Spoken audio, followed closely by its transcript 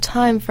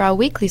time for our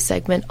weekly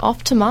segment,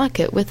 Off to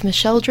Market, with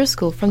Michelle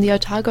Driscoll from the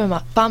Otago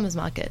Farmers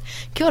Market.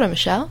 Kia ora,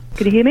 Michelle.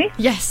 Can you hear me?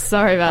 Yes,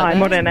 sorry about that. Hi,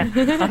 Morena.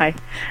 Hi.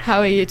 How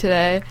are you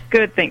today?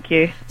 Good, thank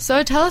you.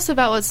 So tell us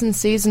about what's in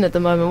season at the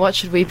moment. What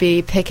should we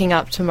be picking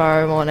up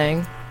tomorrow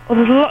morning?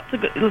 Well, there's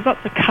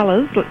lots of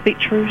colours, like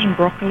beetroot and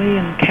broccoli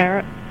and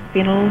carrots,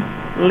 fennel,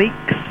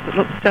 leeks,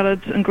 lots of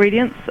salad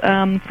ingredients,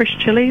 fresh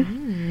chilies,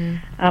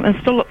 and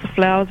still lots of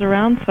flowers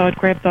around, so I'd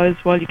grab those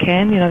while you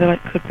can. You know, there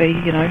could be,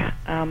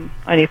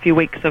 only a few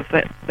weeks of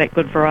that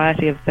good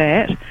variety of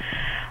that.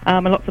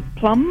 And lots of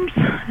plums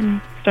and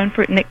stone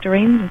fruit,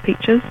 nectarines and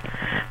peaches.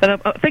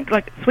 But I think,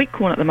 like, sweet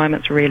corn at the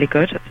moment's really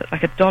good. It's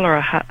like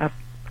 $1 a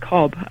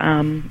cob,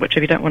 which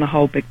if you don't want a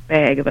whole big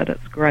bag of it,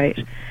 it's great.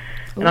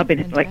 And I've been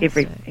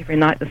fantastic. like every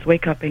night this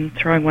week. I've been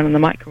throwing one in the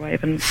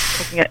microwave and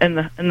cooking it in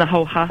the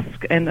whole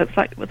husk, and it's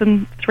like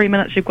within 3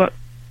 minutes you've got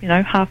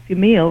half your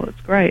meal.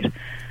 It's great.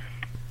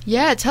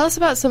 Yeah, tell us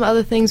about some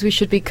other things we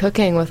should be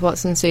cooking with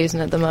what's in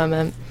season at the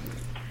moment.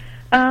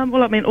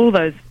 Well, I mean, all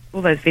those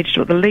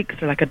vegetables. The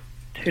leeks are like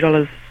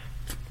 $2.50,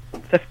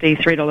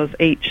 $3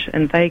 each,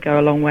 and they go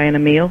a long way in a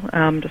meal.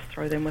 Just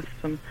throw them with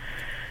some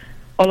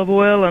olive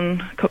oil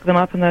and cook them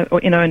up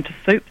into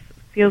soups.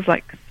 Feels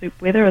like soup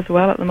weather as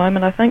well at the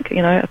moment, I think.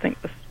 I think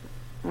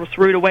this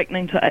rude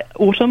awakening to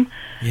autumn.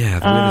 Yeah,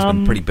 the weather's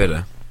been pretty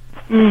bitter.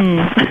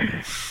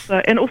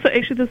 So, and also,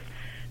 actually, there's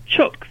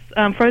chooks,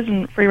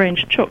 frozen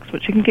free-range chooks,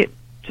 which you can get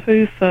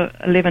 2 for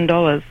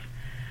 $11,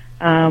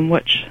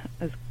 which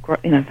is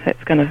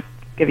that's going to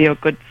give you a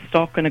good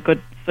stock and a good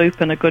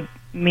soup and a good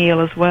meal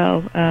as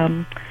well.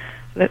 So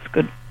that's a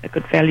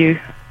good value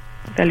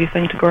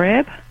thing to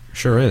grab.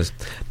 Sure is.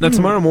 Now,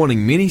 tomorrow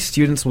morning, many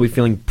students will be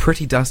feeling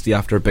pretty dusty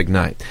after a big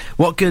night.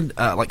 What good,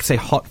 say,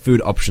 hot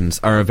food options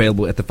are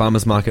available at the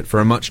farmers market for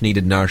a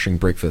much-needed, nourishing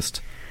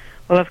breakfast?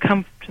 Well, I've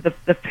come to the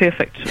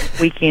perfect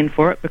weekend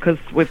for it, because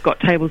we've got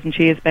tables and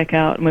chairs back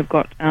out, and we've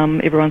got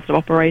everyone sort of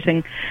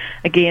operating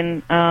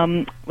again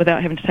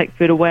without having to take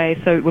food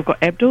away. So we've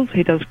got Abdul's.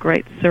 He does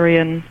great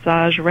Syrian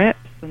sage wraps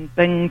and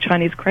Bing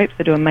Chinese crepes.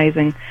 They do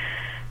amazing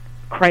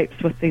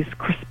crepes with these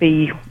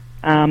crispy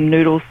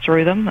noodles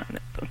through them.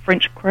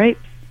 French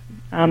crepes.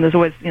 There's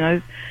always,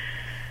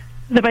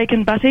 the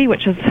bacon butty,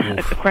 which is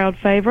a crowd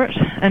favourite,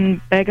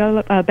 and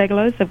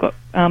bagelos. They've got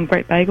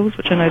great bagels,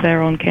 which I know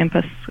they're on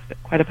campus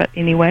quite a bit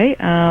anyway.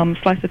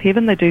 Slice of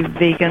Heaven, they do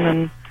vegan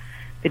and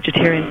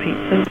vegetarian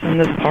pizzas, and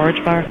there's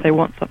porridge bar if they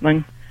want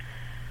something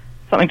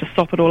to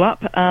sop it all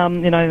up,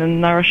 and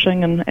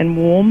nourishing and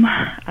warm.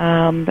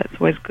 That's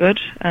always good.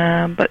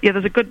 But yeah,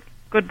 there's a good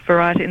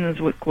variety, and there's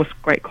of course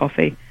great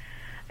coffee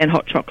and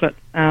hot chocolate.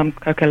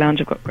 Cocoa Lounge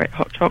have got great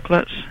hot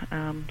chocolate.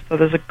 So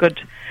there's a good...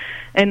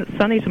 And it's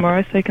sunny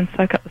tomorrow, so you can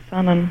soak up the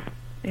sun and,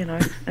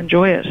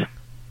 enjoy it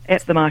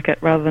at the market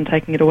rather than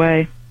taking it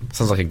away.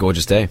 Sounds like a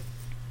gorgeous day.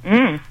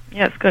 Yeah,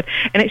 it's good.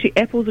 And actually,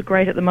 apples are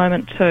great at the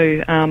moment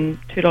too.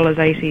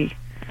 $2.80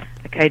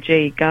 a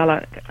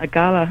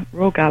kg.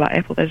 Raw gala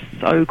apple. They're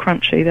so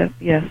crunchy.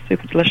 They're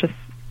super delicious,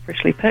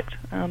 freshly picked.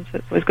 So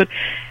it's always good.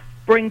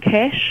 Bring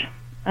cash.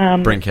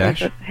 Bring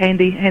cash. It's a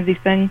handy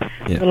thing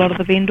with a lot of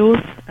the vendors.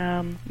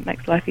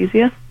 Makes life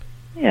easier.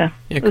 Yeah.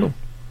 Yeah, cool.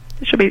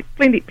 There should be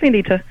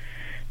plenty to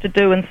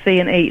do and see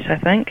and eat, I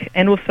think.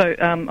 And also,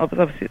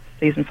 obviously it's the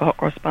season for hot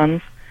cross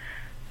buns.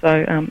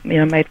 So,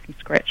 made from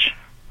scratch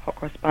hot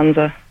cross buns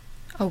are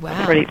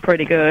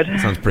pretty good.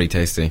 Sounds pretty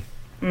tasty.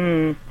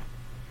 And,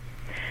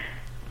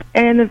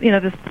 there's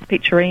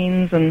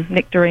peacherines and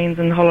nectarines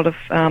and a whole lot of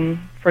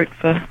fruit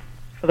for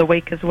the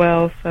week as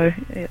well. So,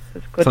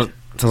 it's good.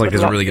 Sounds like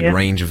there's a really good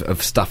range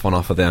of stuff on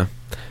offer there.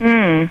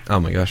 Oh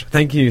my gosh.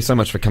 Thank you so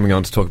much for coming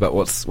on to talk about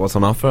what's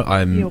on offer.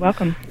 You're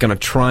welcome. Going to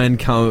try and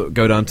go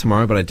down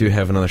tomorrow, but I do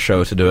have another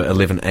show to do at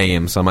 11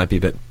 a.m, so I might be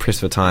a bit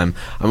pressed for time.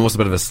 I'm also a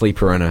bit of a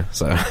sleeper in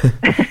so...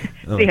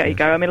 See how you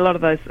go. I mean, a lot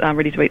of those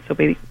ready-to-eats will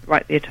be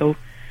right there till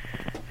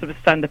sort of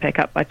starting to pack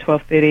up by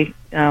 12:30.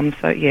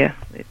 So, yeah,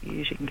 you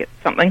usually can get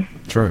something.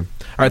 True.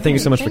 All right, thank you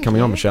so much for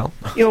coming on, Michelle.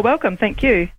 You're welcome. Thank you.